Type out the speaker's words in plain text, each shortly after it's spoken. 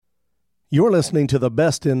You're listening to the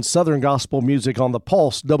best in Southern gospel music on the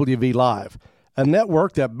Pulse WV Live, a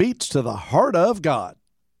network that beats to the heart of God.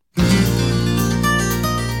 The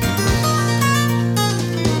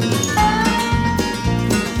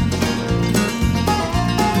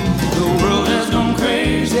world has gone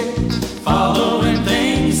crazy, following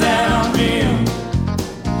things that aren't real.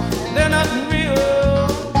 They're not real,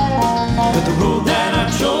 but the road that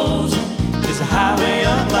I've chosen is a highway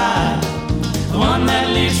of life, the one that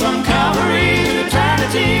leads from Calvary to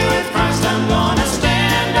eternity with Christ. I'm gonna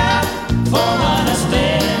stand up for what I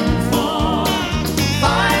stand for,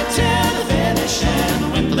 fight till the finish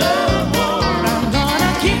and win the war. I'm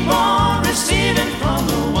gonna keep on receiving from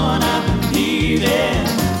the one I believe in.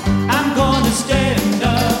 I'm gonna stand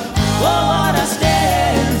up for what I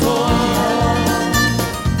stand for.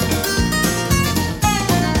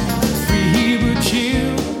 Free Hebrew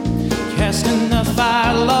Jew, casting the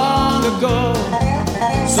fire long ago,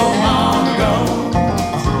 so long ago,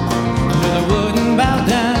 that I wouldn't bow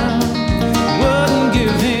down, wouldn't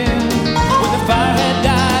give in. When the fire had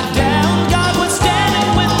died down, God was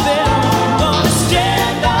standing with them. I'm gonna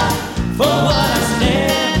stand up for what I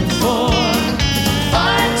stand for,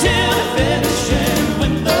 fight till the finish and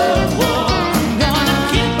win the war. I'm gonna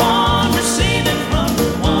keep on receiving from the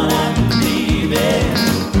one I believe in.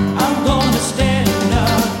 I'm gonna stand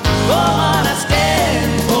up for what I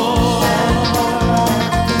stand for.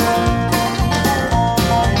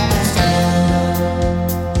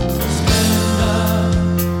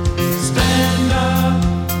 Stand up,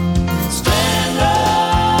 stand up.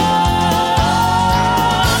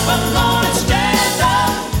 I'm gonna stand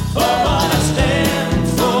up for what I stand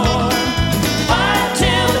for, fight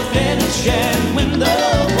till the finish and win the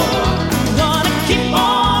war. I'm gonna keep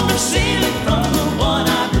on receiving from the one I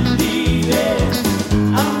believe in.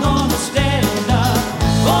 I'm gonna stand up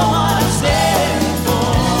for what I stand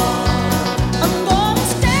for. I'm gonna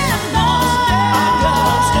stand up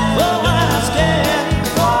for what I stand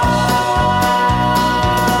for.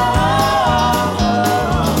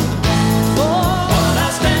 What I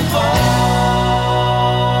stand for.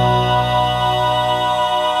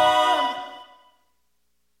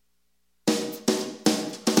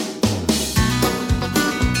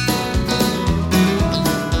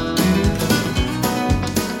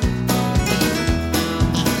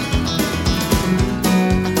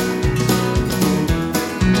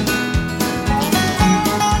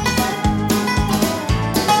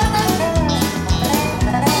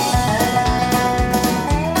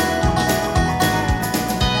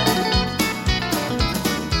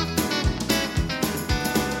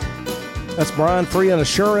 That's Brian Free and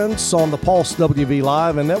Assurance on the Pulse WV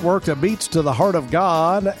Live, a network that beats to the heart of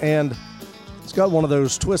God. And it's got one of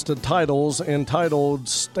those twisted titles entitled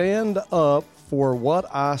Stand Up for What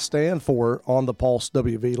I Stand For on the Pulse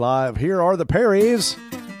WV Live. Here are the Perrys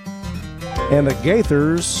and the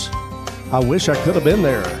Gaithers. I wish I could have been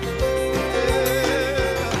there.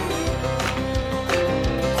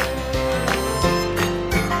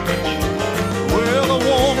 Well, a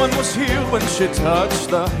woman was healed when she touched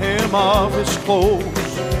the hem of his clothes.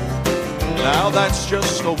 Now that's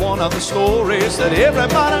just one of the stories that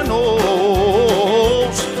everybody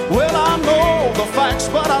knows. Well, I know the facts,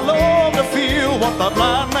 but I love to feel what the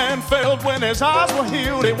blind man felt when his eyes were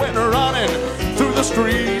healed. He went running through the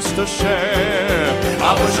streets to share.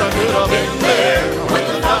 I wish I could have been there when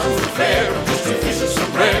the thousands were fair, just to fish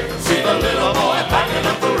some bread, see the little boy packing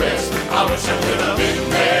up the rest. I wish I could have been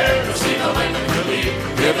there to see the lame and believe,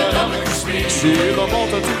 hear the dumb and speak, see the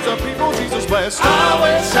multitudes of people Jesus blessed. I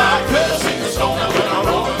wish I could have seen the stone that went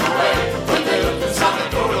rolling away when they looked inside the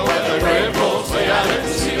door to where the grave clothes lay. I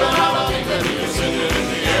didn't see, but I believe that he was sitting in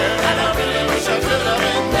the air, and I really wish I could have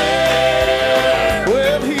been there.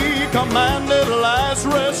 Well, he commanded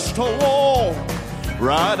Lazarus to walk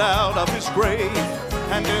right out of his grave,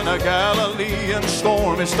 and in a Galilean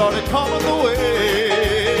storm it started calming the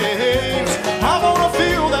waves. I wanna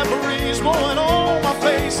feel that breeze blowing on my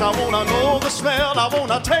face. I wanna know the smell, I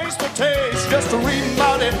wanna taste the taste. Just to read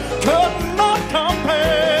about it could not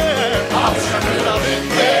compare. I wish I could have been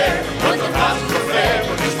there when the thousands were fair,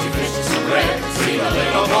 but just to fish some bread, see the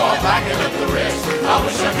little boy backing up the rest. I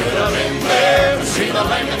wish I could have been there to see the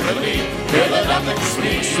lame and believe, hear the dumb and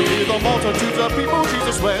speak, see the multitudes of people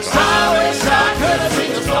Jesus blessed. I wish I could have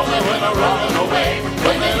seen the stone that went rolling away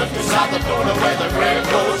when they looked inside the door to where the grave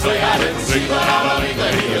clothes lay. I didn't see, but I believe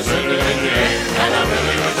that he is risen in the air, and I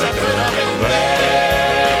really wish I could have been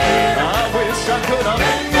there. I wish I could have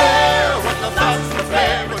been there when the thousands were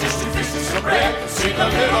fair, but just to fish some bread, see the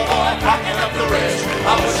little boy packing up the rest.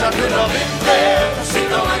 I wish I could have been there to see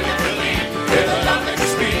the lame and believe, hear the dumb and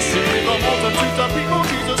speak, see the multitudes of people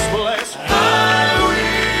Jesus blessed.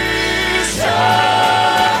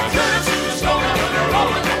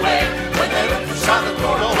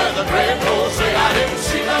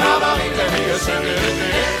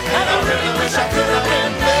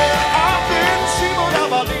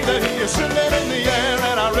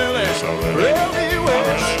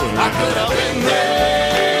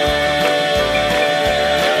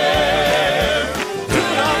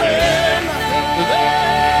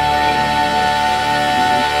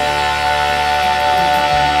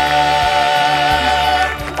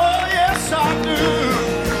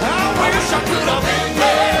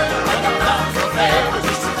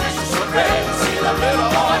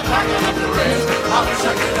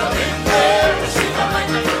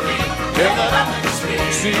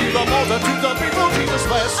 see the multitudes of people Jesus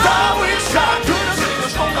blessed. I wish I could have seen the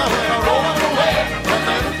smoke when I rolled away. When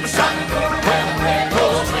they looked beside me, when the rain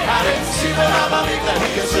goes me, I didn't see, but I believe that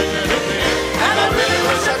he can sing it in the air. And I really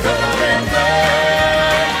wish I could have been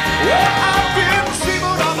there. Well, I didn't see,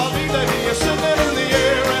 but I believe that he is singing in the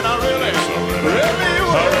air. And I really wish I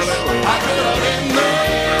could have been there.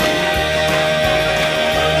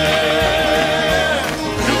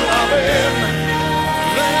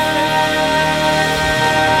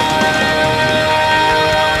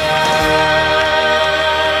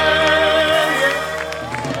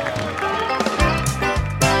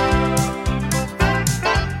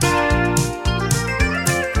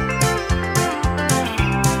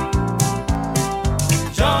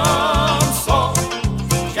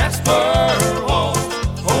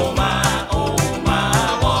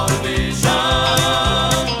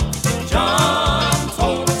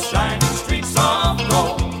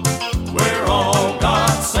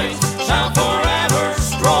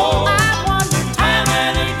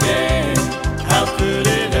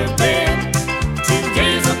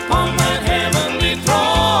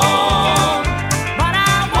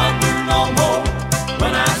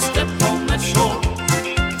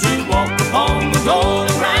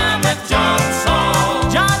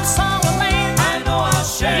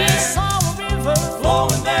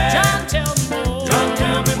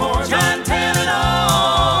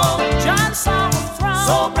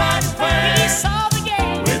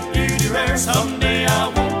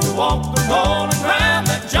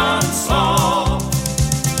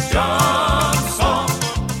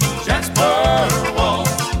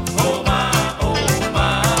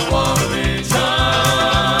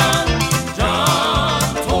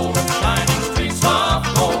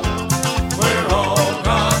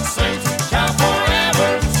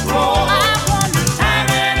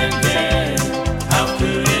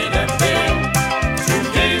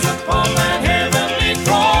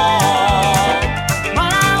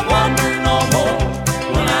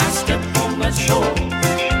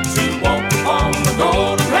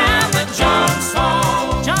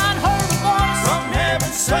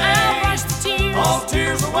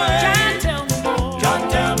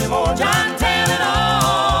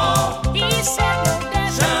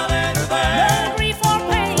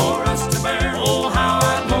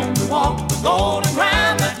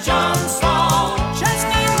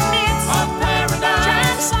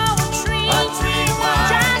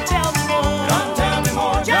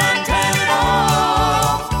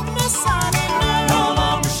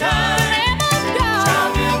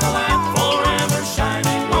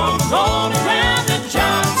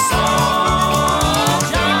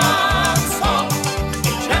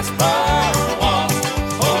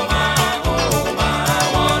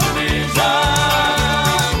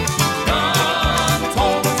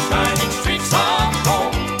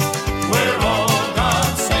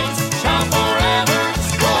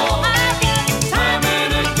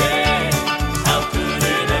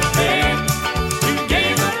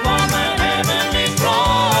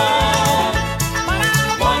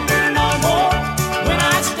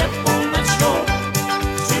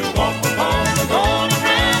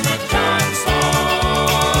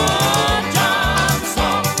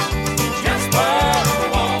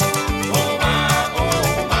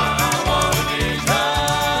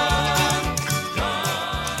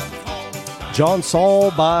 John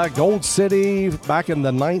Saul by Gold City back in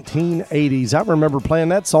the 1980s. I remember playing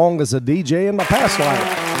that song as a DJ in my past life.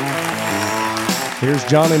 Here's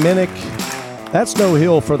Johnny Minnick. That's No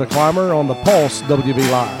Hill for the Climber on the Pulse WV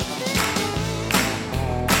Live.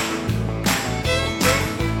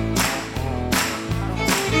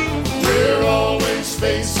 We're always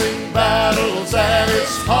facing battles and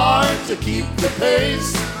it's hard to keep the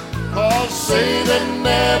pace. 'Cause Satan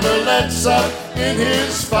never lets up in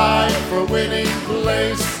his fight for winning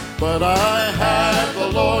place. But I have the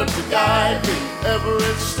Lord to guide me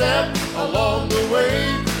every step along the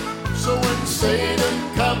way. So when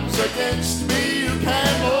Satan comes against me, you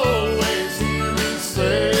can always hear me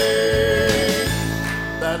say,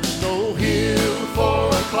 that's no hill for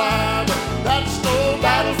a climber, that's no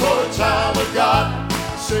battle for a child of God.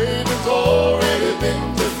 Satan's already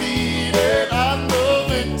been defeated and the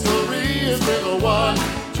victory has been won.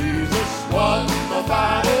 Jesus won the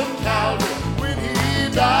fight of Calvary when he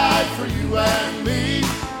died for you and me.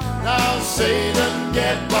 Now Satan,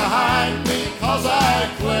 get behind me, 'cause I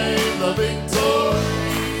claim the victory.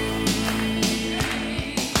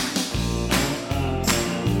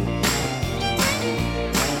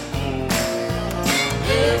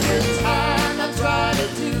 Every time I try to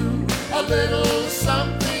do a little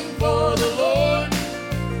something for the Lord,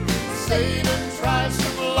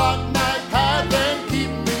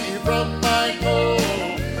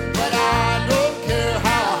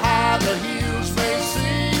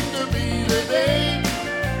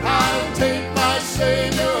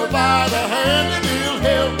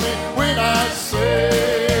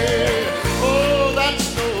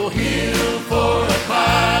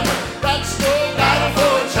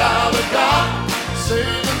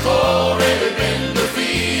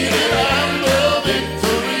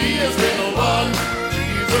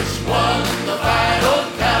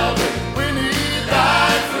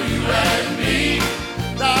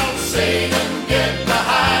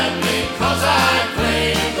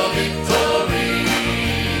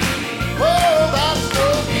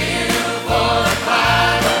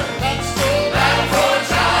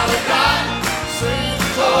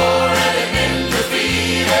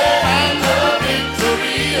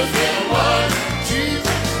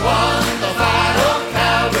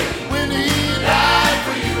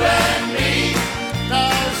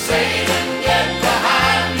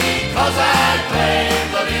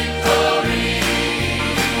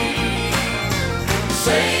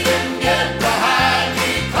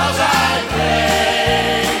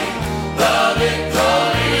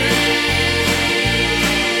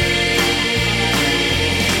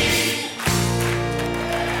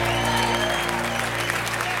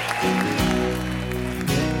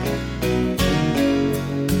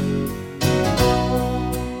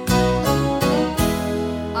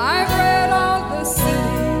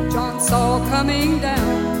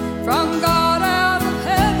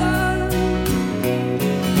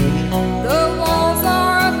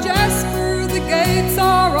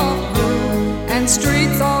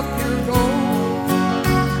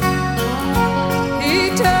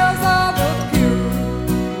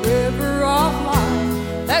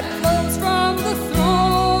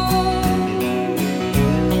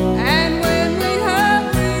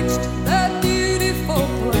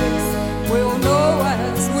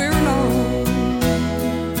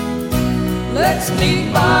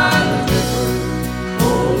 meet by the river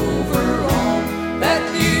over on that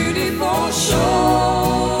beautiful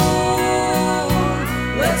shore.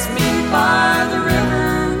 Let's meet by the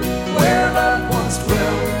river where loved ones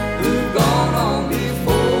dwell who've gone on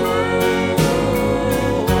before.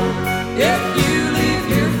 If you leave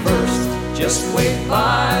here first, just wait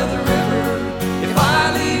by the river. If I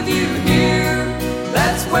leave you here,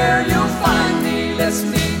 that's where you'll find me. Let's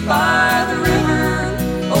meet by the river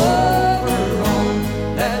over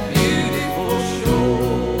on that beautiful shore.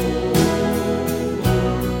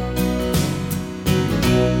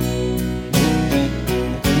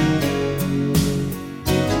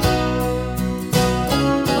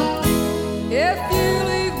 If you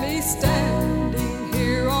leave me standing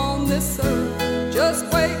here on this earth, just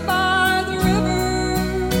wait by the river.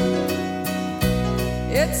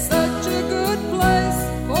 It's such a good place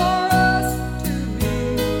for us to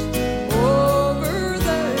meet over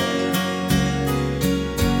there.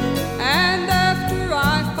 And after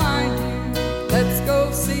I find you, let's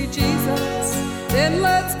go see Jesus. Then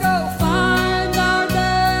let's go find our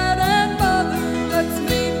dad and mother. Let's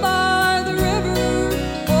meet by the river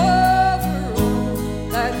over on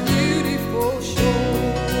that beautiful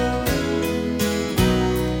shore.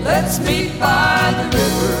 Let's meet by the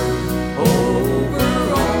river over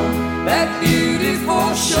on that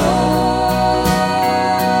beautiful shore.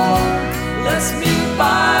 Let's meet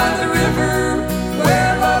by the river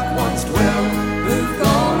where loved ones dwell who've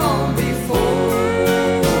gone on before.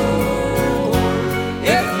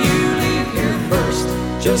 If you leave here first,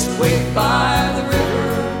 just wait by the river.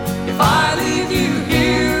 If I leave you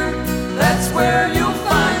here, that's where you'll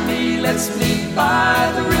find me. Let's meet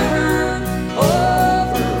by the river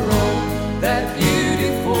over on that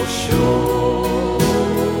beautiful shore.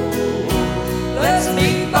 Let's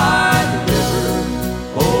meet by the river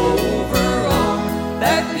over on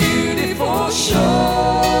that beautiful shore.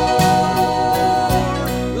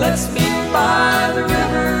 Let's meet by the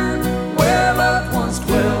river where loved ones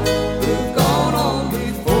dwell who've gone on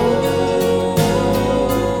before.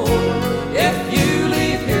 If you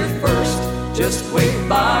leave here first, just wait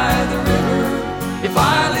by the river. If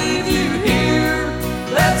I leave you here,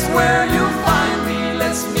 that's where you'll find me.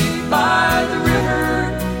 Let's meet by the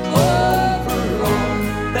river over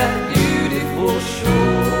on that beautiful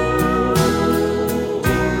shore.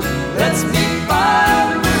 Let's meet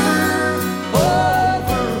by the river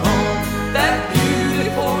over on that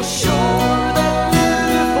beautiful shore, that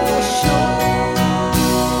beautiful shore.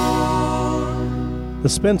 The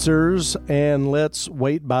Spencers and Let's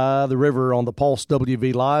Wait by the River on the Pulse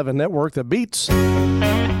WV Live, a network that beats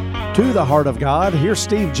to the heart of God. Here's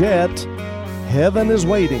Steve Jett, Heaven is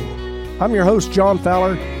Waiting. I'm your host, John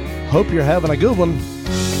Fowler. Hope you're having a good one.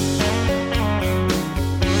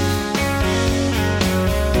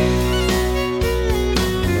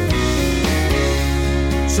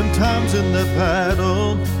 Sometimes in the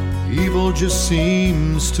battle, evil just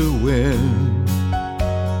seems to win.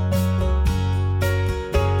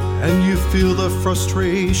 And you feel the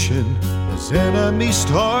frustration as enemies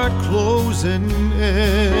start closing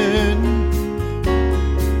in.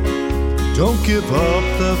 Don't give up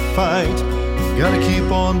the fight, gotta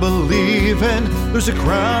keep on believing. There's a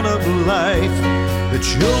crown of life that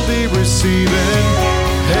you'll be receiving.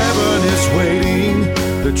 Heaven is waiting,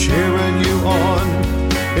 they're cheering you on,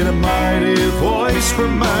 in a mighty voice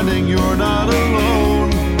reminding you're not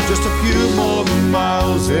alone. Just a few more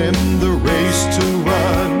miles in the race to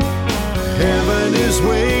run. Heaven is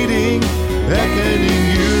waiting, beckoning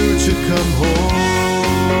you to come home.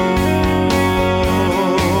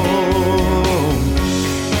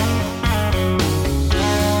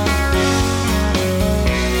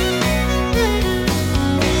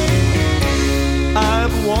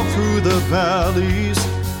 I've walked through the valleys,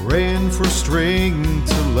 praying for strength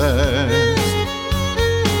to last,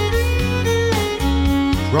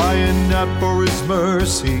 crying out for His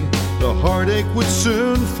mercy. The heartache would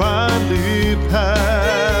soon finally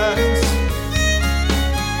pass.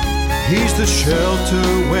 He's the shelter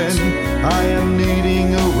when I am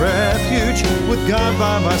needing a refuge. With God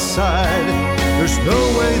by my side, there's no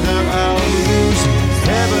way that I'll lose.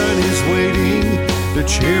 Heaven is waiting, they're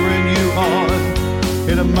cheering you on,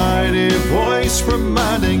 in a mighty voice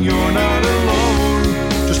reminding you're not alone.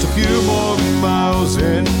 Just a few more miles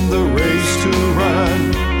in the race to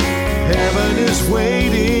run. Heaven is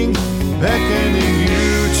waiting, beckoning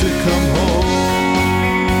you to come home.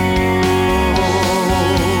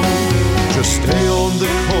 Just stay on the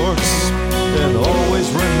course and always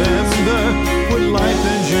remember, when life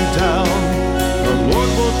bends you down, the Lord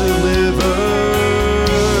will deliver.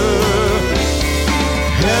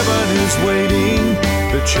 Heaven is waiting,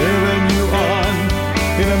 they're cheering you on,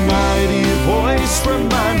 in a mighty voice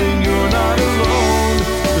reminding you're not alone.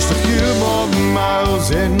 Just a few more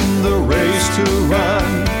miles in the race to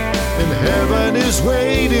run, and heaven is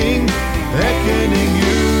waiting, beckoning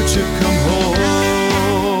you to come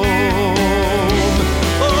home.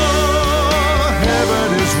 Oh, heaven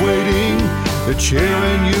is waiting, they're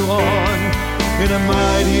cheering you on, in a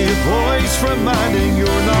mighty voice reminding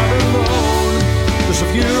you're not alone. Just a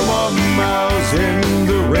few more miles in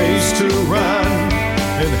the race to run,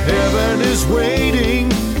 and heaven is waiting,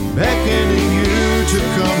 beckoning you to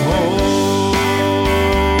come home.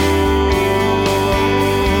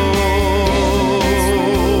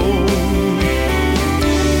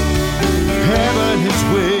 Heaven is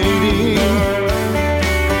waiting,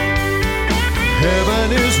 heaven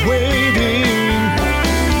is waiting,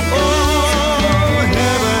 oh,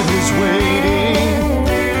 heaven is waiting,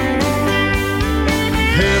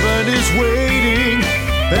 heaven is waiting,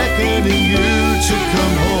 beckoning you to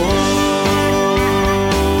come home.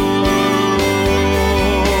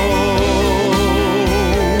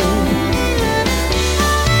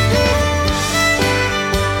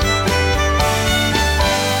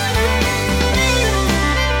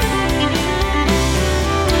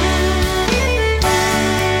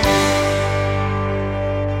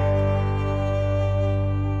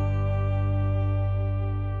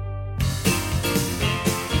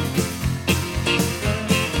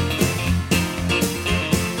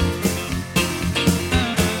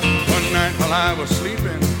 I was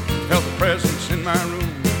sleeping, felt a presence in my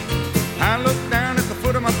room. I looked down at the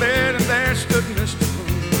foot of my bed and there stood Mr.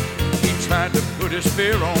 Moon. He tried to put his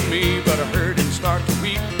fear on me, but I heard him start to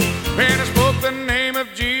weep. When I spoke the name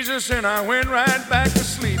of Jesus and I went right back to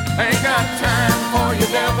sleep. I ain't got time for you,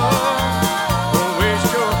 devil. Don't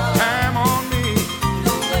waste your time on me.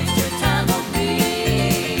 Don't waste your time on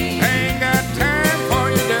me. I ain't got time for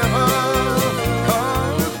you, devil,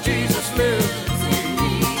 'cause Jesus lives.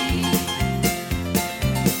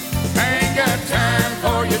 Time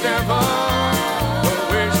for you, devil. Don't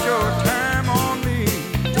waste your time on me.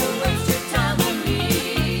 Don't waste your time on me.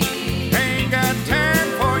 Ain't got time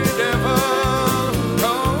for you, devil.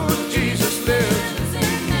 'Cause Jesus lives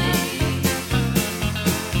in me.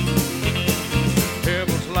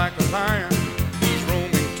 Devil's like a lion, he's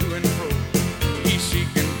roaming to and fro. He's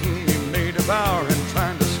seeking whom he may devour and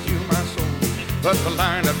trying to steal my soul. But the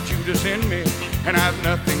Lion of Judah's in me, and I've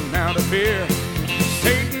nothing now to fear.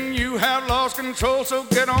 Satan, you have lost control, so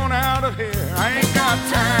get on out of here. I ain't got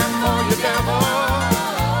time for you, devil.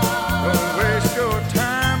 Don't waste your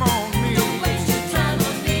time on me. Don't waste your time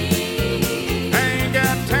on me. I ain't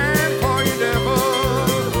got time for you, devil.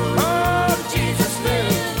 Oh, Jesus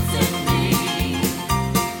lives in me.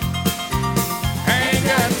 I ain't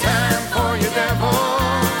got time for you, devil.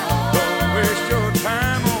 Don't waste your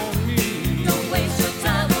time on me. Don't waste your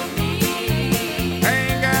time on me. I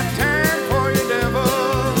ain't got time for you, devil.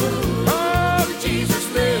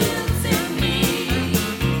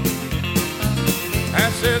 I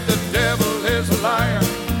said the devil is a liar,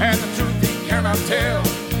 and the truth he cannot tell.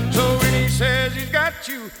 So when he says he's got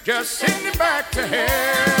you, just send him back to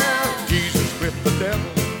hell. Jesus whipped the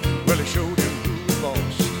devil, well, he showed him who was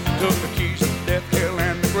boss. Took the keys of death, hell,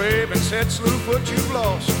 and the grave, and said, Slewfoot, you've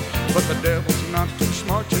lost. But the devil's not too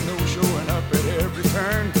smart, you know, showing up at every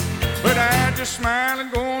turn. But I just smile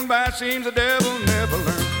and going by, seems the devil never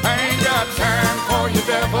learned. I ain't got time for you,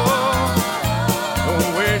 devil.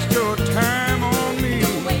 Don't waste your time on me.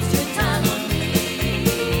 Don't waste your time on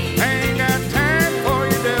me. I ain't got time for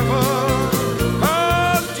you, devil.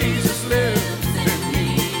 Oh, Jesus lives in me.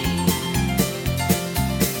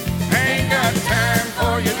 I ain't got time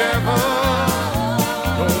for you, devil.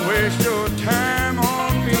 Don't waste your time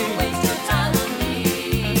on me. Don't waste your time on me.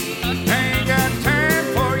 I ain't got time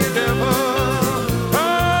for you, devil.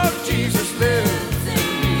 Oh, Jesus lives in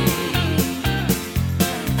me.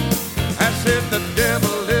 I said the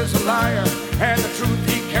devil is a liar, and the truth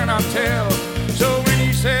he cannot tell. So when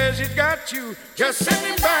he says he's got you, just send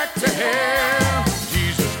him back to hell.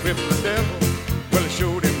 Jesus whipped the devil, well, he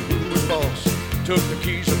showed him who was boss. Took the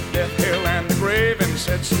keys of death, hell, and the grave, and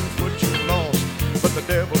said, Slewfoot, you lost. But the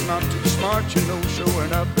devil's not too smart, you know,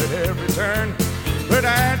 showing up at every turn. But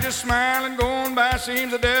I just smile and going by,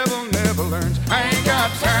 seems the devil never learns. I ain't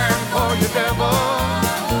got time for you, devil.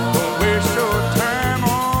 Don't waste your time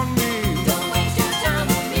on me. Don't waste your time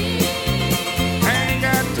on me. I ain't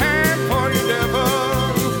got time for you, devil.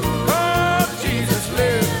 Oh, Jesus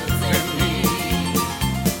lives in me.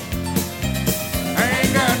 I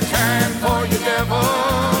ain't got time for you, devil.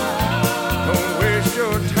 Don't waste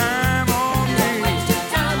your time on me. Don't waste your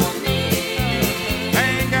time on me. I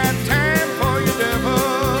ain't got time for you, devil.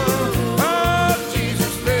 Oh,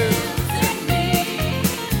 Jesus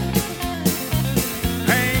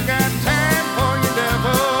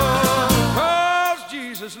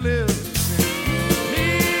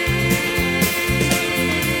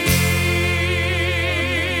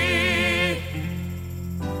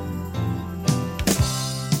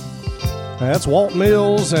That's Walt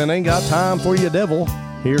Mills and Ain't Got Time for You Devil.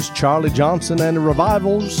 Here's Charlie Johnson and the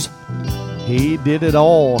Revivals. He did it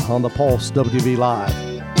all on the Pulse WV Live.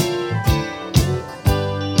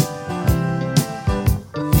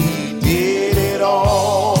 He did it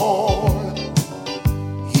all.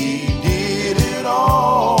 He did it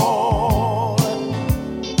all.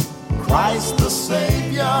 Christ the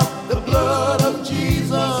Savior, the blood of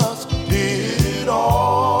Jesus did it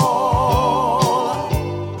all.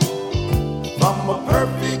 From a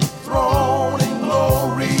perfect throne in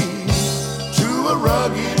glory to a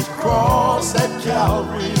rugged cross at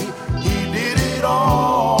Calvary, he did it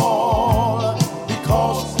all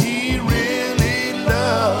because he really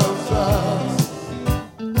loves us.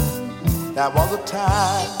 There was a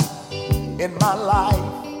time in my life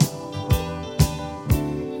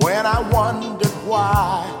when I wondered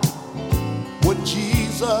why would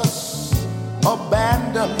Jesus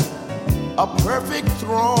abandon a perfect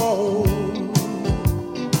throne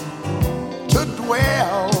to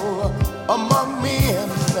dwell among men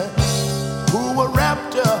who were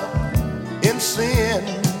wrapped up in sin.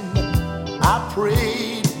 I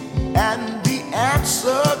prayed and the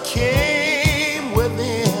answer came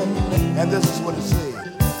within. And this is what it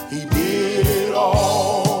said. He did it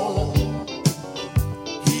all.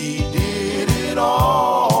 He did it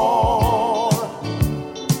all.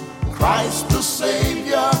 Christ the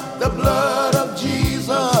Savior, the blood of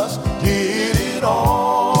Jesus did it all.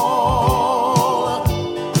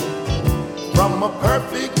 From a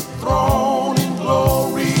perfect throne in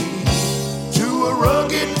glory to a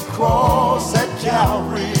rugged cross at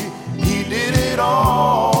Calvary, he did it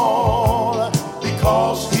all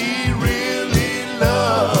because he really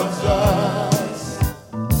loves us.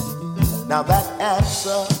 Now that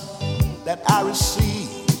answer that I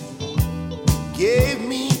received gave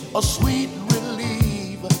me a sweet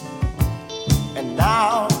relief, and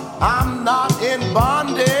now I'm not in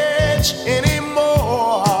bondage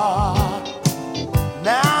anymore.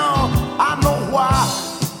 Now I know why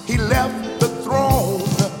he left the throne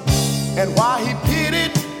and why he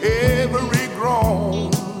pitied every groan.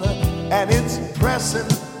 And it's pressing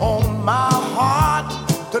on my heart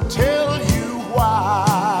to tell you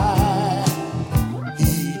why.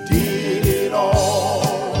 He did it all.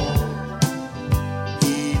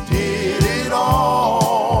 He did it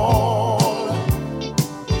all.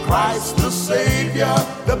 Christ the Savior,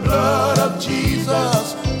 the blood of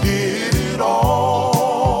Jesus did it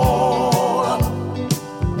all.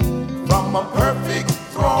 From a perfect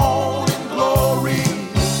throne in glory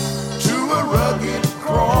to a rugged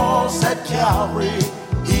cross at Calvary,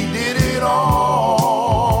 he did it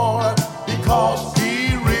all because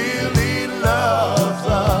he really loves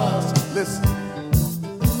us. Listen,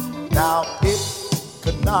 now it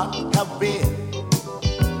could not have been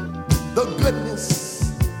the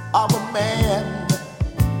goodness of a man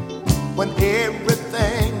when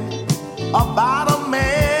everything about a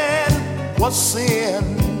man was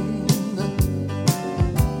sin.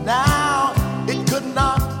 Now it could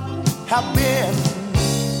not have been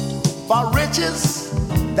for riches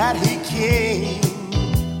that he came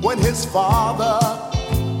when his Father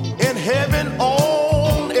in heaven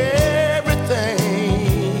owned everything.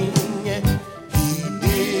 He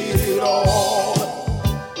did it all.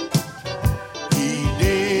 He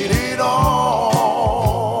did it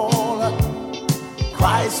all.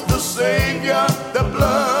 Christ the Savior, the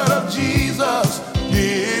blood of Jesus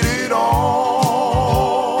did it all.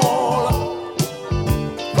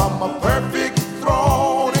 From a perfect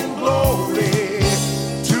throne in glory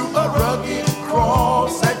to a rugged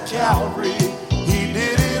cross at Calvary, he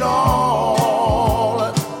did it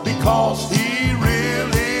all because he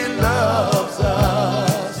really loves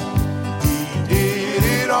us. He did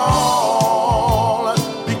it all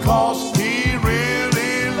because he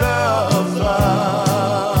really loves us.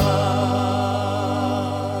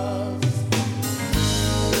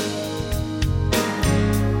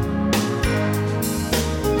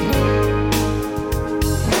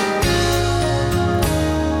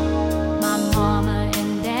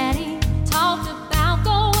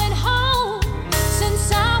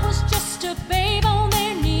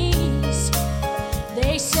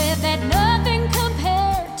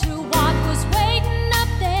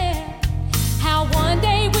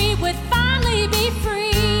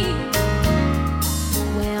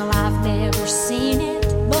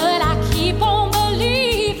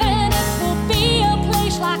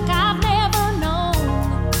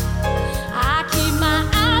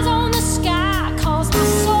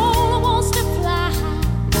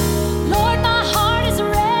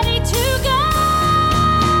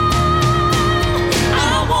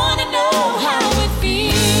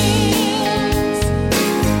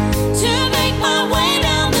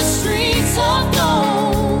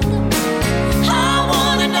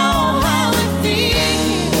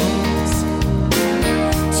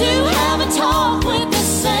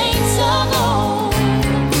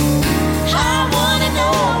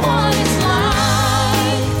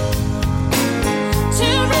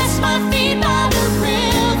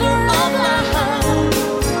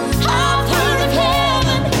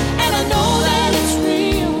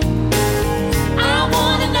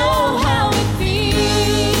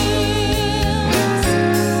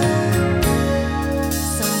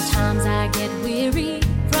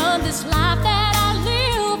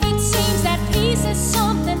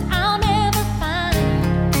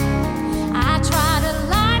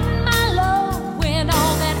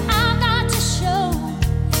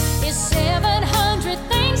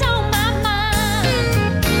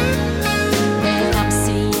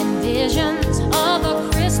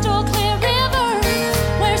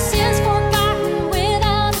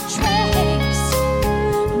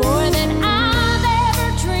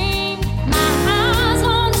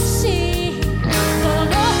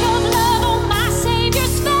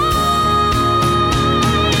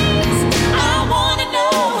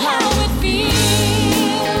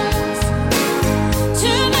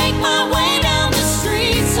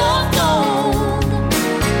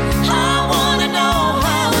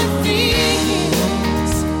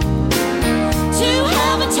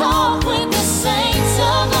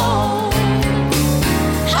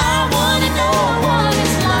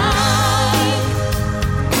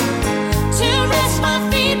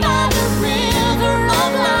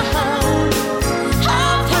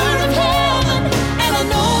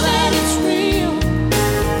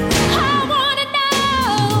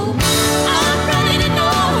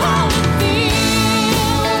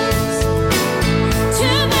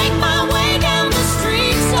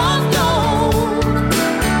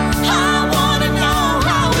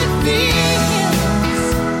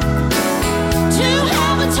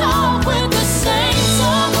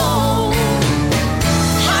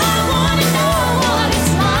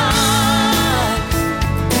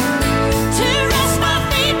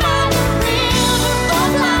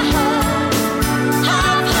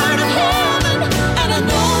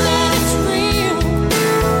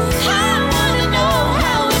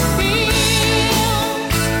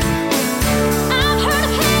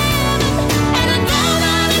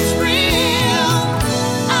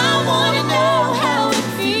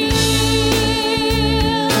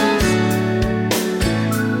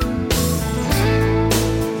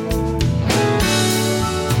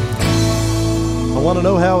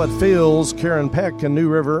 How It Feels, Karen Peck and New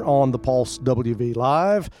River on the Pulse WV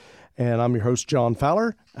Live. And I'm your host, John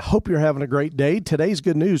Fowler. I hope you're having a great day. Today's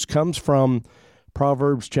good news comes from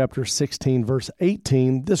Proverbs chapter 16, verse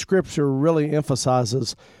 18. This scripture really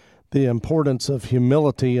emphasizes the importance of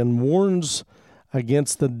humility and warns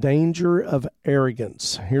against the danger of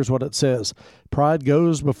arrogance. Here's what it says. Pride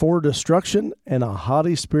goes before destruction, and a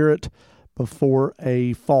haughty spirit before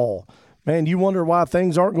a fall. Man, you wonder why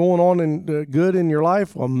things aren't going on good in your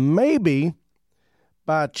life? Well, maybe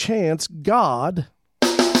by chance God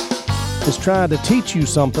is trying to teach you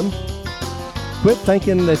something. Quit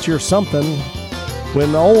thinking that you're something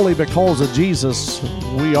when only because of Jesus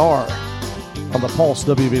we are. On the Pulse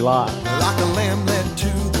WV Live. Like a lamb led to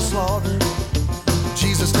the slaughter,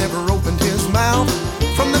 Jesus never opened his mouth.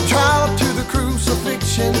 From the trial to the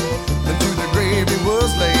crucifixion, and to the grave he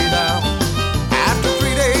was laid out. After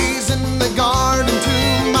 3 days in the garden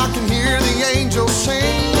tomb, I can hear the angels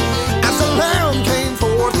sing, as the lamb came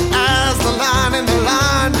forth, as the lion, and the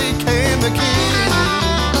lion became the king.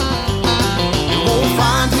 You won't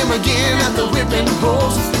find him again at the whipping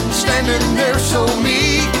post, standing there so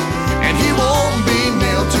meek, and he won't be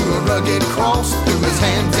nailed to a rugged cross, through his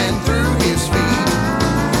hands and through his feet.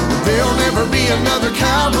 There'll never be another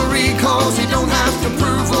Calvary, cause he don't have to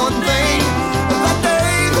prove one thing. That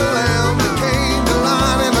day the lamb became the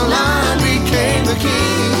lion, and the lion became the king.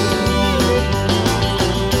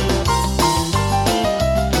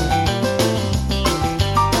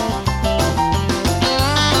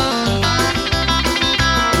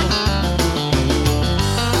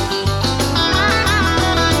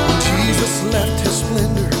 Jesus left his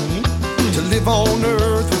splendor to live on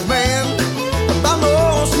earth with man. By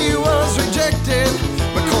most he was rejected,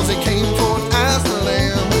 because he came forth as the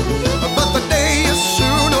lamb. But the day is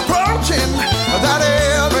soon approaching, that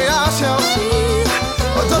every eye shall see,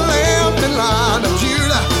 the Lamb and Lion of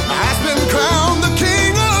Judah has been crowned the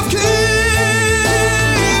King of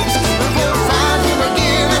Kings. We'll find him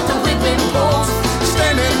again at the whipping post,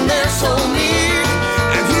 standing there so meek,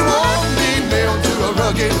 and he won't be nailed to a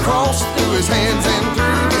rugged cross, through his hands and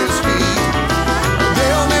through his feet.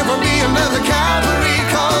 There'll never be another Calvary,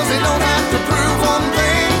 cause they don't have to prove one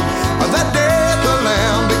thing. That day the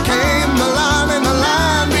lamb became the lion, and the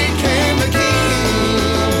lion became the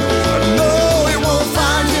king. No, he won't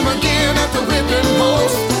find him again at the whipping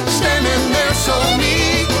post, standing there so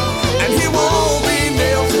meek, and he won't be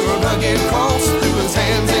nailed to a rugged cross, through his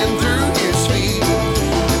hands and through his feet.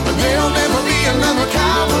 There'll never be another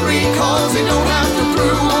Calvary, cause he don't have to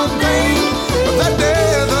prove one thing. That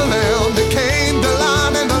day the lamb became the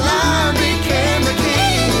lion, and the lion became the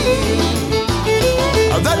king.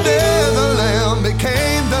 That day the lamb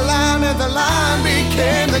became the lion, and the lion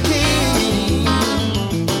became the king.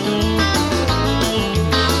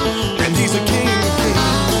 And he's a king of kings.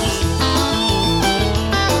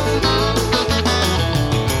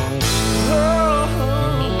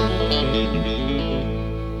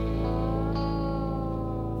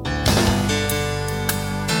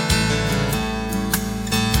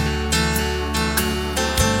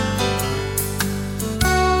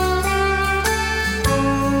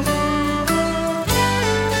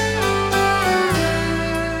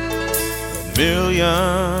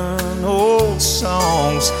 Million old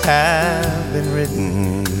songs have been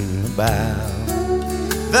written about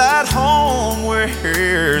that home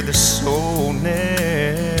where the soul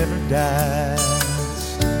never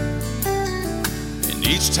dies. And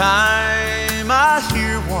each time I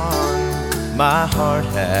hear one, my heart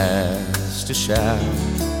has to shout,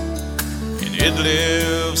 and it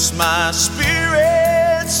lifts my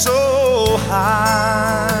spirit so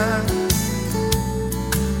high.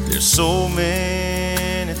 There's so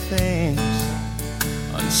many things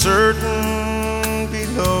uncertain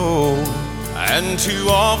below, and too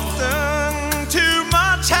often too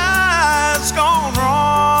much has gone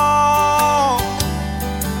wrong.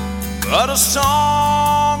 But a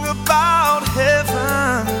song about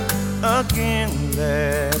heaven again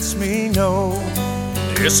lets me know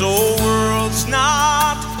this old world's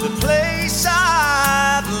not the place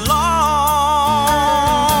I belong.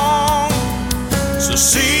 So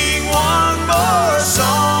sing one more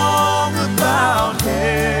song about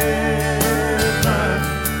heaven.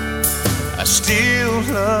 I still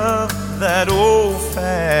love that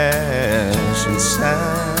old-fashioned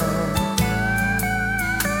sound.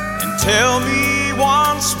 And tell me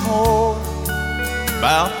once more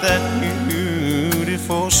about that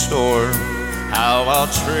beautiful shore, how I'll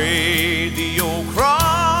trade the old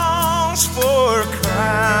cross for a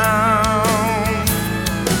crown.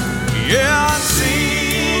 Yeah, I'd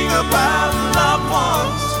sing about loved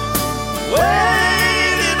ones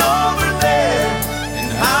waiting over there,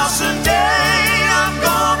 and how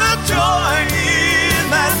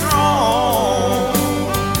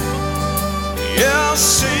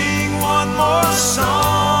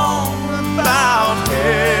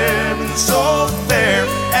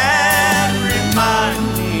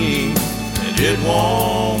it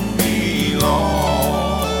won't be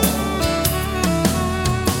long.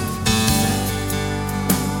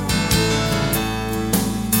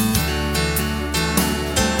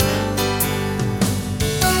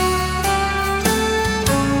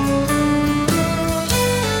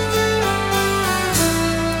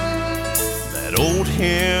 That old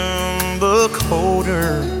hymn book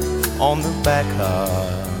holder on the back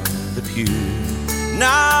of the pew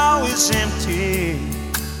now is empty.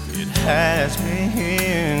 It has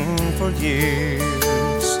been for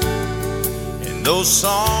years. And those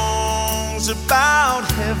songs about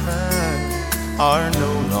heaven are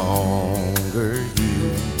no longer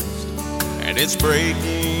used. And it's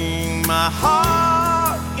breaking my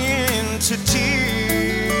heart into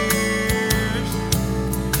tears.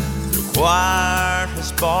 The choir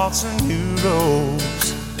has bought some new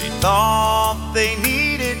robes. They thought they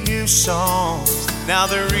needed new songs. Now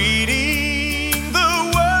they're reading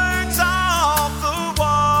the words off the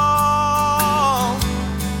wall.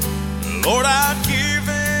 Lord, I'd give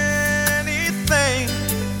anything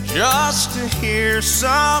just to hear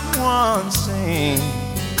someone sing.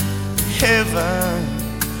 Heaven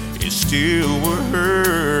is still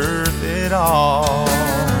worth it all.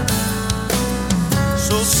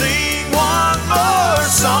 So sing one more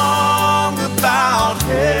song about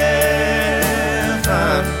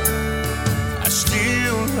heaven. I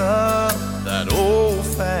still love that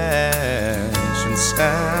old-fashioned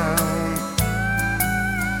sound.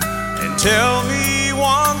 And tell me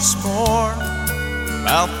once more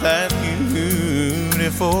about that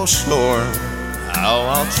beautiful shore, how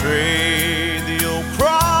I'll trade the old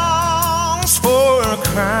cross for a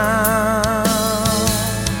crown.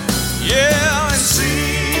 Yeah, and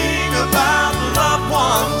sing about loved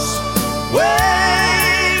ones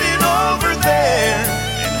waiting over there,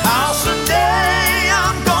 and how someday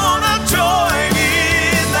I'm gonna join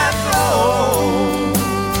in that throne.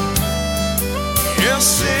 Yeah,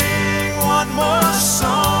 sing one more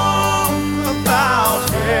song about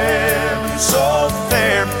heaven so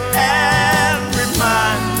fair, and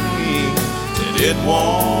remind me that it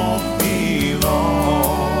won't be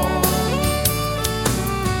long.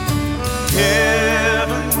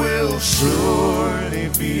 Heaven will surely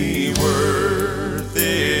be worth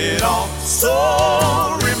it all.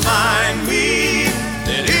 So remind me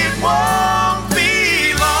that it won't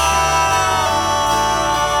be long.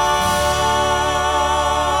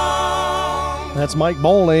 That's Mike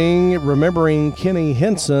Bowling remembering Kenny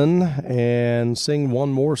Henson and sing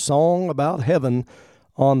one more song about heaven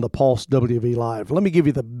on the Pulse WV Live. Let me give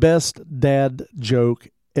you the best dad joke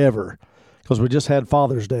ever, because we just had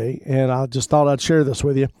Father's Day, and I just thought I'd share this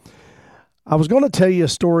with you. I was going to tell you a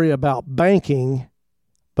story about banking,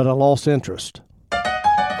 but I lost interest.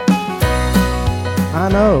 I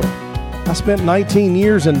know. I spent 19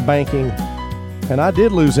 years in banking, and I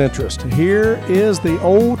did lose interest. Here is the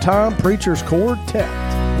old-time Preacher's Quartet.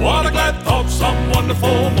 What a glad thought, some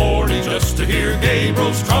wonderful morning, just to hear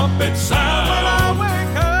Gabriel's trumpet sound.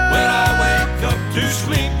 When I wake up to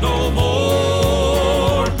sleep no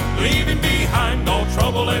more, leaving behind all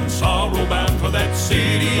trouble and sorrow, bound for that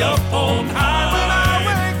city up on high. When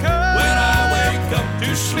I wake up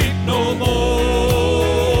to sleep no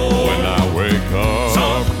more. When I wake up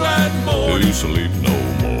Some glad morning, to sleep no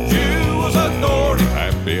more, Jews adoring,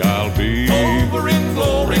 happy I'll be over in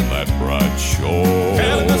glory, on that bright shore.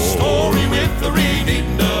 telling the story with the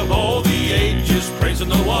redeemed of all the ages, praising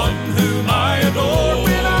the one whom I adore.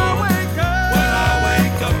 When I wake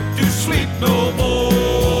up to sleep no more.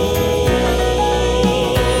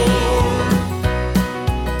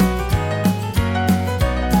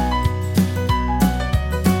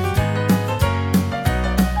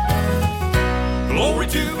 Glory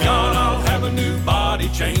to God, I'll have a new body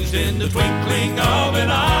changed in the twinkling of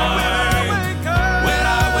an eye. When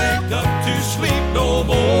I wake up to sleep no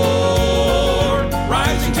more,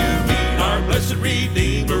 rising to meet our blessed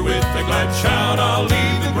Redeemer with a glad shout, I'll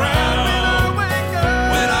leave the ground.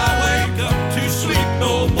 When I wake up to sleep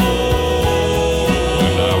no more.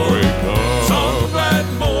 When I wake up Some glad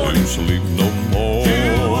to morning, sleep no more,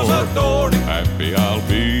 Jews adored him, happy I'll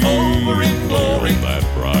be over in glory, on that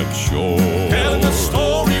bright shore. telling the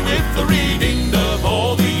story with the redeemed of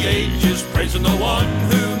all the ages, praising the one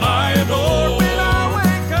whom I adore. When I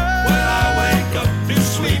wake up to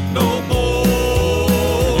sleep no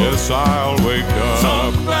more. Yes, I'll wake up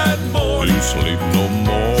Some glad morning, to sleep no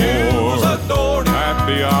more, Jews adored him,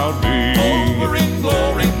 happy I'll be over in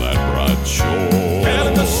glory, on that bright shore.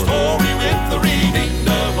 telling the story with the redeemed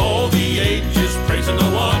of all the ages, praising the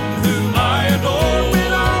one whom I adore.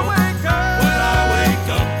 When I wake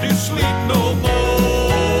up to sleep no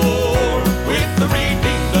more, with the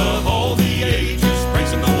redeemed of all the ages.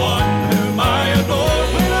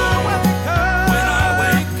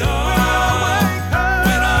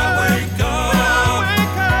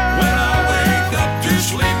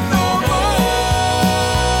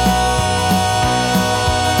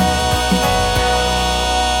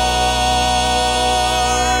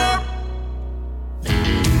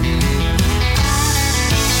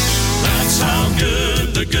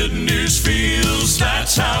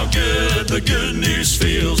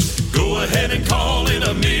 ahead and call it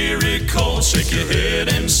a miracle. Shake your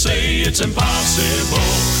head and say it's impossible.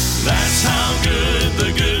 That's how good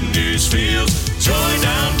the good news feels. Joy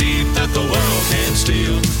down deep that the world can't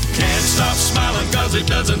steal. Can't stop smiling cause it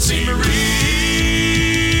doesn't seem real.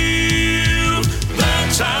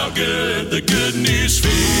 That's how good the good news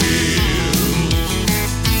feels.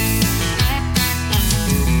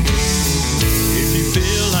 If you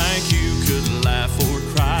feel like you could laugh or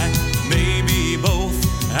cry, maybe both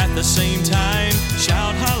at the same time,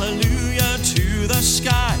 shout hallelujah to the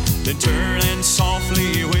sky, then turn and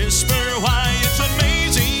softly whisper why. It's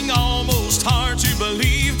amazing, almost hard to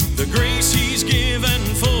believe, the grace he's given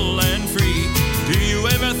full and free. Do you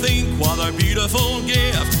ever think what a beautiful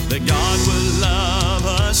gift that God would love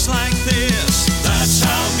us like this? That's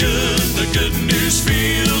how good the good news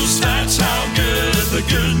feels. That's how good the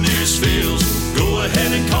good news feels. Go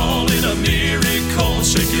ahead and call it a miracle.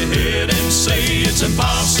 Shake your head and say it's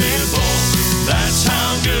impossible. That's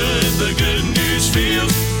how good the good news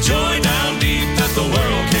feels. Joy down deep that the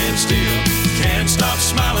world can't steal. Can't stop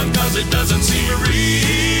smiling cause it doesn't seem real.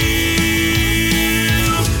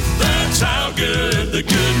 That's how good the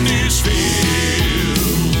good news feels.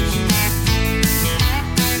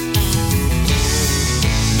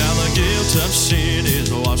 Now the guilt of sin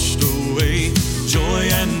is washed away. Joy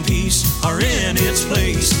and peace are in its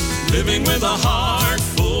place. Living with a heart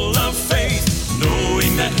full of faith,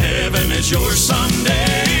 knowing that heaven is your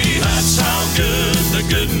someday. That's how good the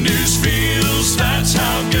good news feels. That's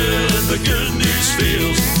how good the good news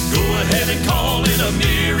feels. Go ahead and call it a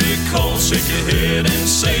miracle. Shake your head and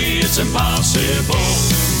say it's impossible.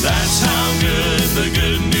 That's how good the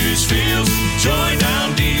good news feels. Joy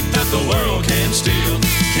down deep that the world can't steal.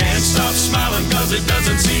 Can't stop smiling cause it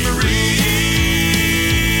doesn't seem real.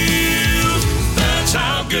 That's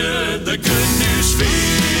how good the good news feels.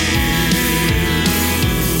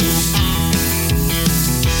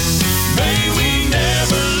 May we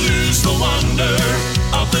never lose the wonder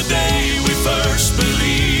of the day we first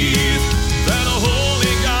believed that a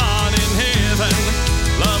holy God in heaven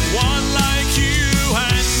loved one like you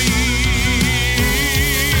and me.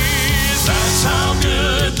 That's how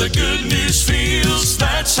good the good news feels.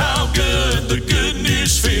 That's how good the good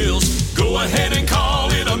news feels. Go ahead and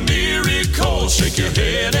call it a miracle. Shake your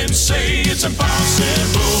head and say it's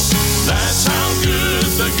impossible. That's how good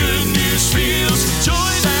the good news feels.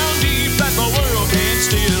 Joy down deep that the world can't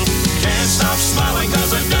steal. Can't stop smiling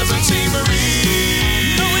cause it doesn't seem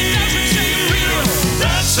real. No, it doesn't seem real.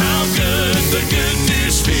 That's how good the good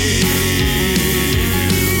news feels.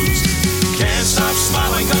 Can't stop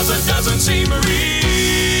smiling cause it doesn't seem real.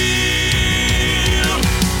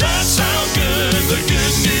 That's how good the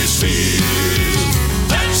good news feels.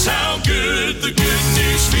 That's how good the good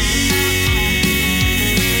news feels.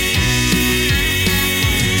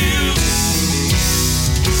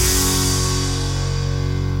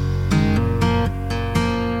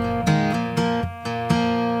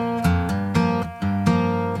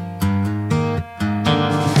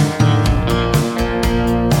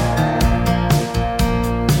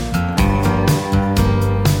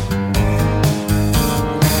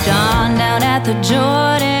 John down at the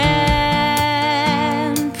Jordan,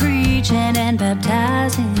 preaching and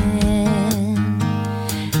baptizing.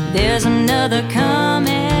 There's another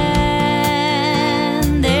coming.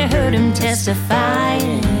 They heard him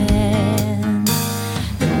testifying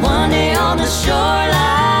that one day on the shoreline,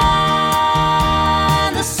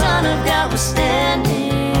 the Son of God was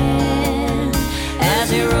standing. As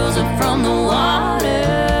he rose up from the water,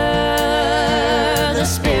 the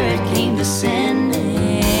Spirit came descending.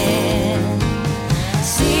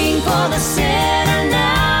 Sing for the sinner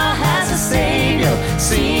now has a Savior.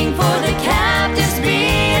 Sing for the captives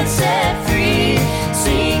being set free.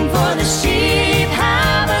 Sing for the sheep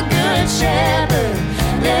have a good shepherd.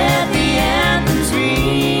 Let the anthems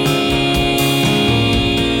ring.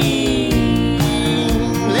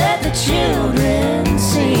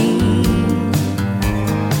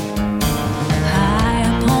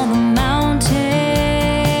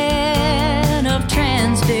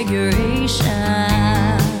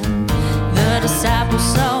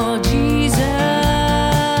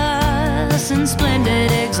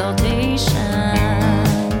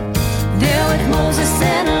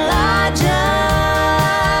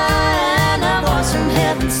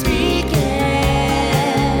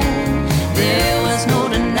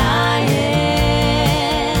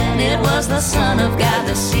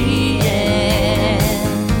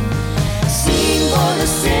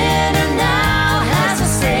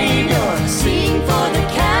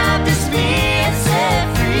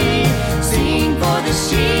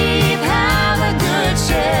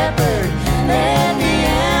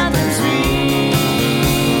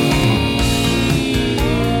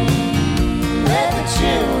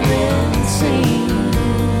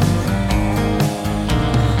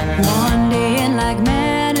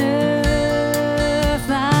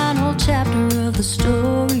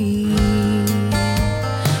 free.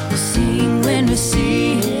 We'll sing when we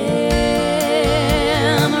see Him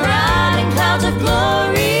riding clouds of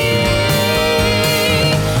glory.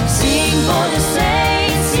 Sing for the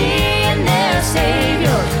saints seeing their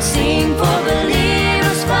Savior. Sing for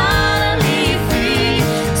believers finally free.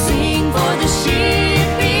 Sing for the sheep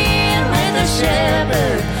being with the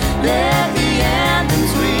shepherd. Let the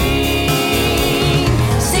anthems ring.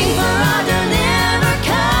 Sing for our deliverer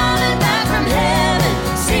coming back from heaven.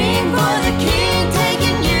 Sing for the King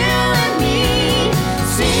taking you and me.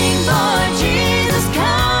 Sing for Jesus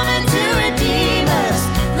coming to redeem us.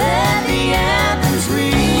 Let the anthems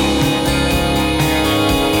ring.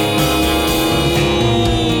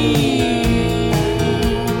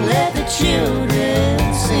 Let the children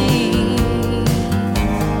sing.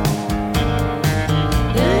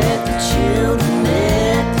 Let the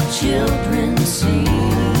children sing.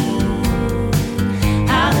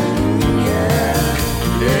 Hallelujah.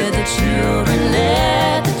 Let the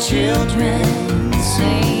children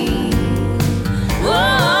sing.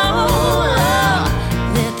 Whoa.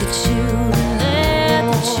 Let the children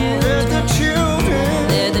sing.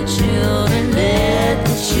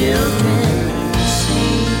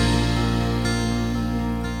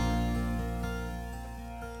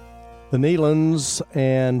 The Nealons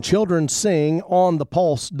and Children Sing on the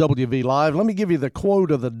Pulse WV Live. Let me give you the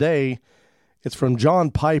quote of the day. It's from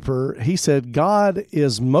John Piper. He said, God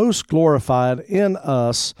is most glorified in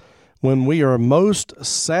us when we are most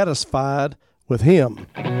satisfied with Him.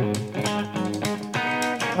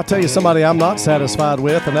 I'll tell you somebody I'm not satisfied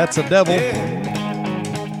with, and that's the devil.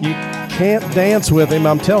 You can't dance with him,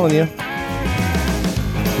 I'm telling you.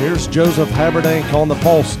 Here's Joseph Haberdank on the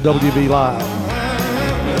Pulse WV Live.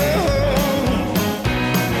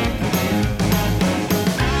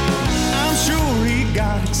 I'm sure he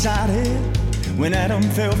got excited when Adam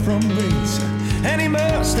fell from grace, and he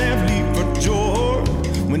must have leaped for joy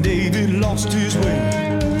when David lost his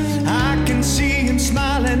way. I can see him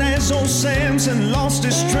smiling as old Samson lost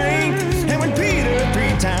his strength, and when Peter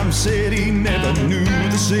 3 times said he never knew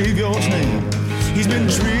the Savior's name. He's been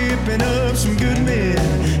tripping up some good men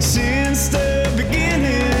since the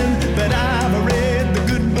beginning, but I've read the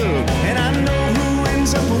good book and I know who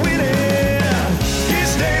ends up winning.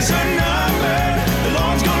 His days are numbered, the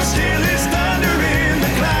Lord's gonna steal his thunder in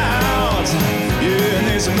the clouds. Yeah, and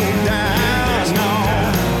there's no doubt, no.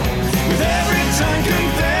 With every tongue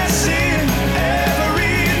confessing,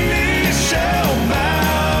 every knee shall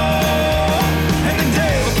bow. And the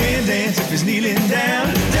devil can't dance if he's kneeling down.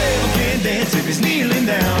 The devil can't dance if he's kneeling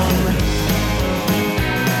down.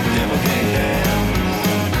 The devil can't dance.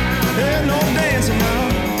 There's no dancing now.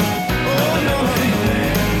 Oh, no,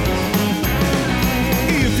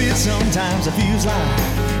 if it sometimes it feels like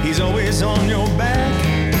he's always on your back,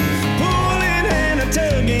 pulling and a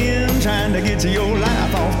tugging, trying to get to your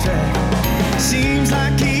life off track. Seems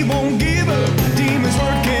like he won't give up. Demons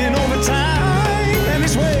working overtime, and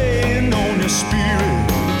he's weighing on your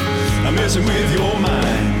spirit. I'm messing with your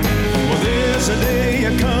mind. Well, there's a day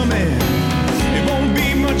coming. It won't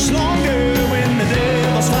be much longer when the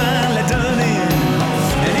devil's finally done in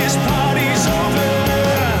and his party's over.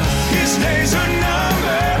 His days are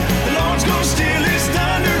numbered. The Lord's gonna steal his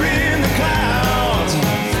thunder in the clouds.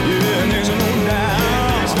 Yeah, and there's no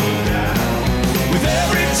doubt. With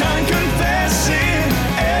every tongue confessing,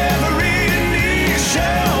 every knee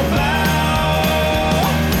shall bow.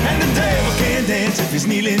 And the devil can't dance if he's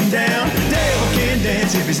kneeling down. The devil can't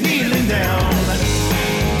dance if he's kneeling down.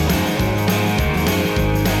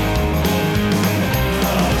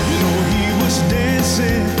 You know he was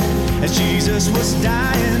dancing as Jesus was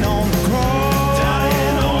dying on the cross.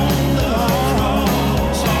 Dying on the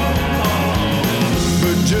cross.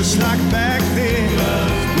 But just like back then,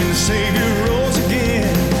 when the Savior rose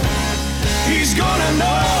again, he's gonna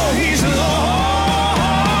know he's lost.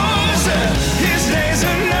 His days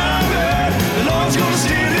are numbered. The Lord's gonna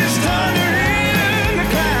steal his thunder in the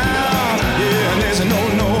cloud. Yeah, and there's no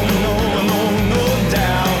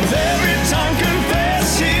doubt. With every tongue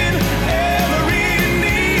confessing, every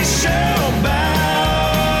knee shall bow.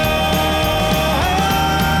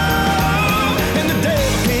 And the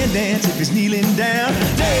devil can't dance if he's kneeling down. The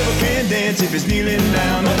devil can't dance if he's kneeling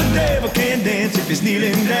down. No, the devil can't dance if he's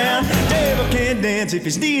kneeling down. The devil can't dance if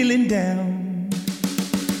he's kneeling down.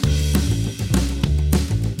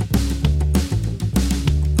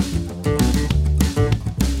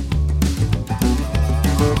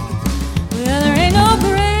 Well, there ain't no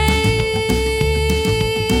grave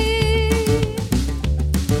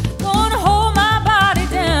gonna hold my body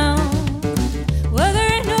down. Well, there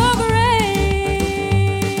ain't no grave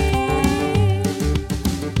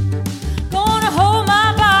gonna hold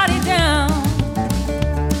my body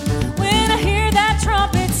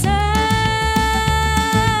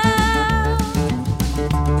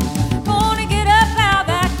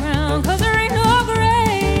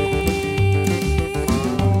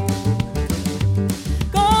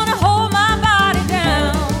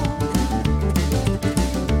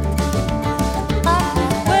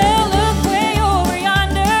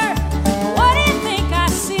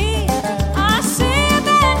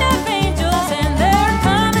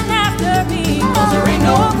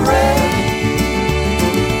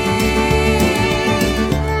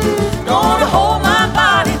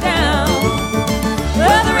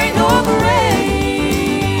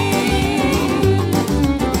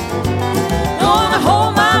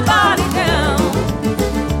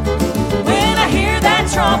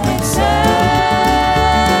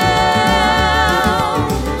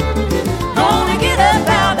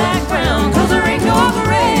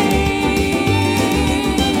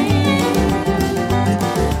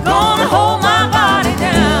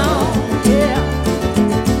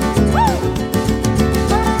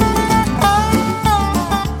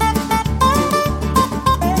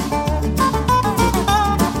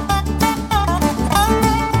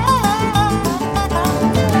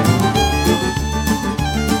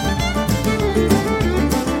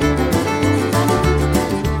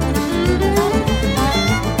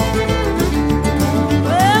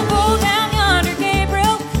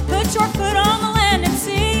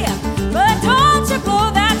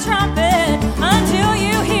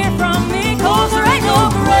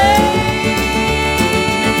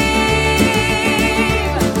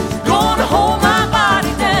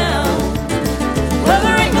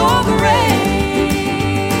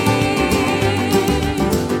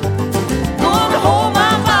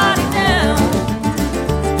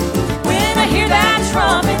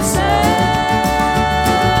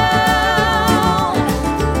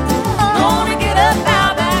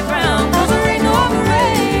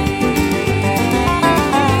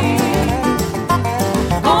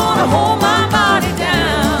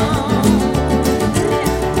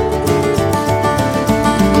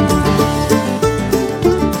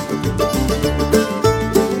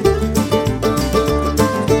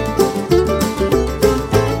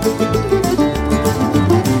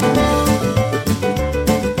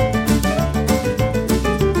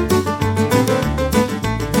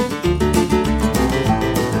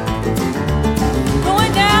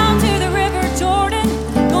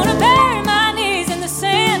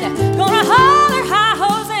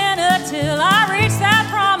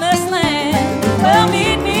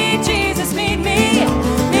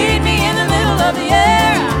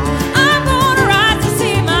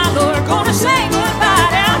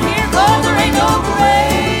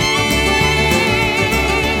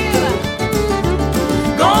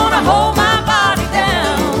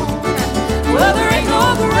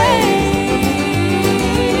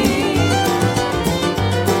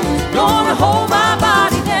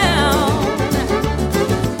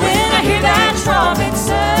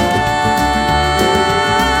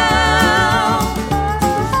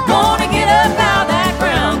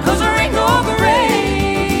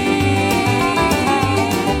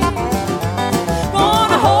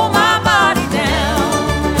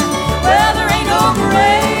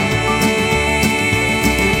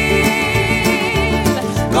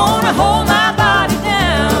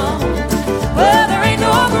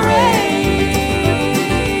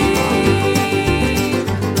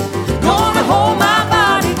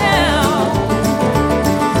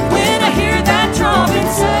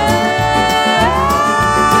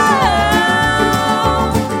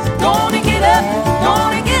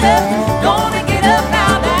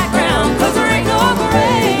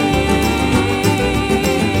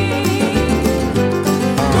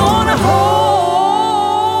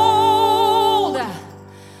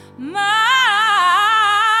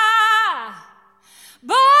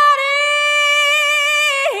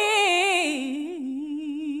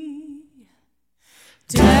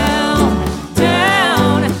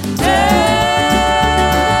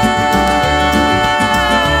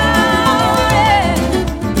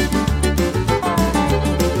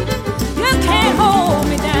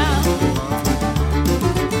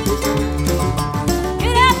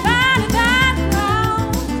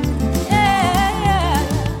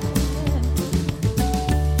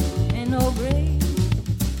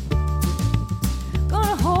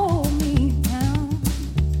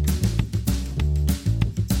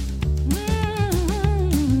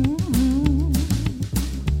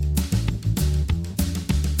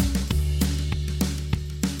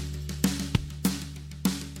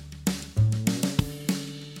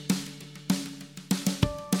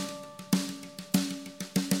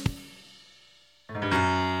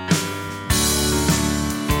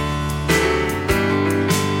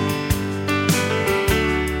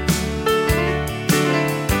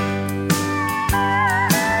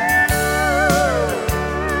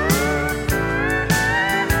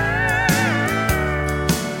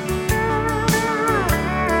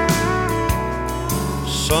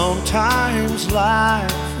Sometimes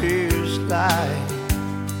life is like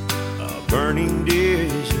a burning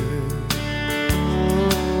desert.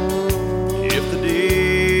 If the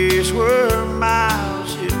days were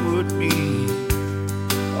miles, it would be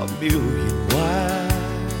a million wide.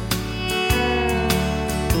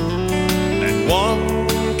 And one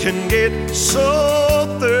can get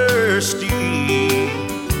so thirsty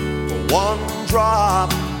for one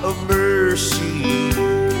drop of mercy,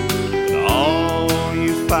 and all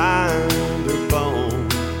you find are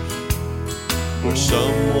bones where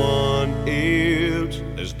someone else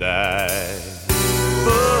has died.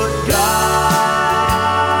 But God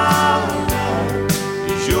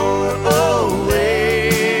is your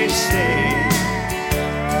oasis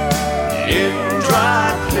in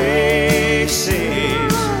dry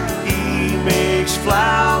places. He makes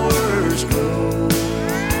flowers grow.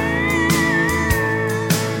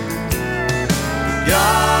 God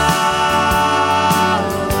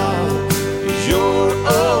is your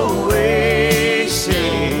oasis,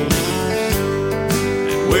 and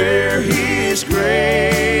where His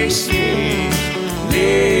grace is,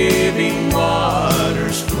 living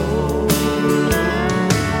waters flow.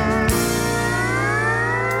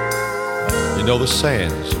 You know the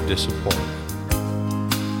sands of disappointment,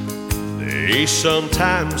 they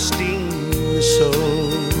sometimes sting the soul.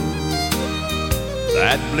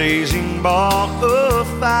 That blazing ball of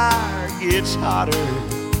fire gets hotter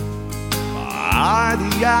by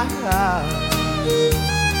the hour.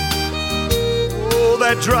 Oh,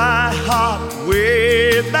 that dry, hot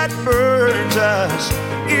wind that burns us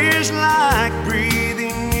is like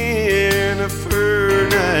breathing in a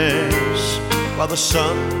furnace, while the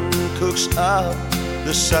sun cooks up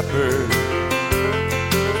the supper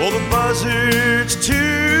for the buzzards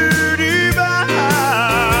to devour.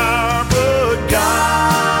 But God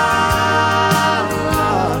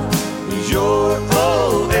is your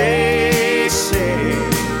oasis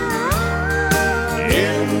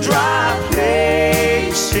in dry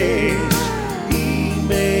places. He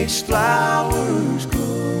makes flowers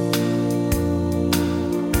grow.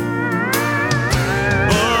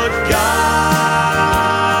 But God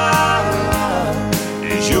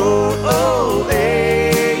is your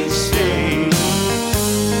oasis,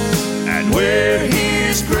 and where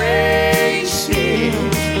His grace is,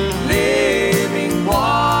 living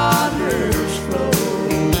waters flow.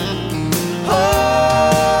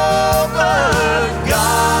 Oh, but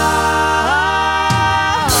God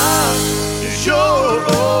is your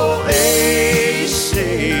oasis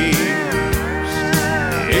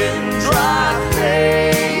in dry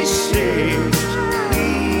places.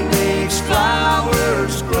 He makes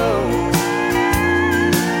flowers grow.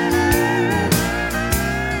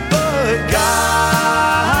 But God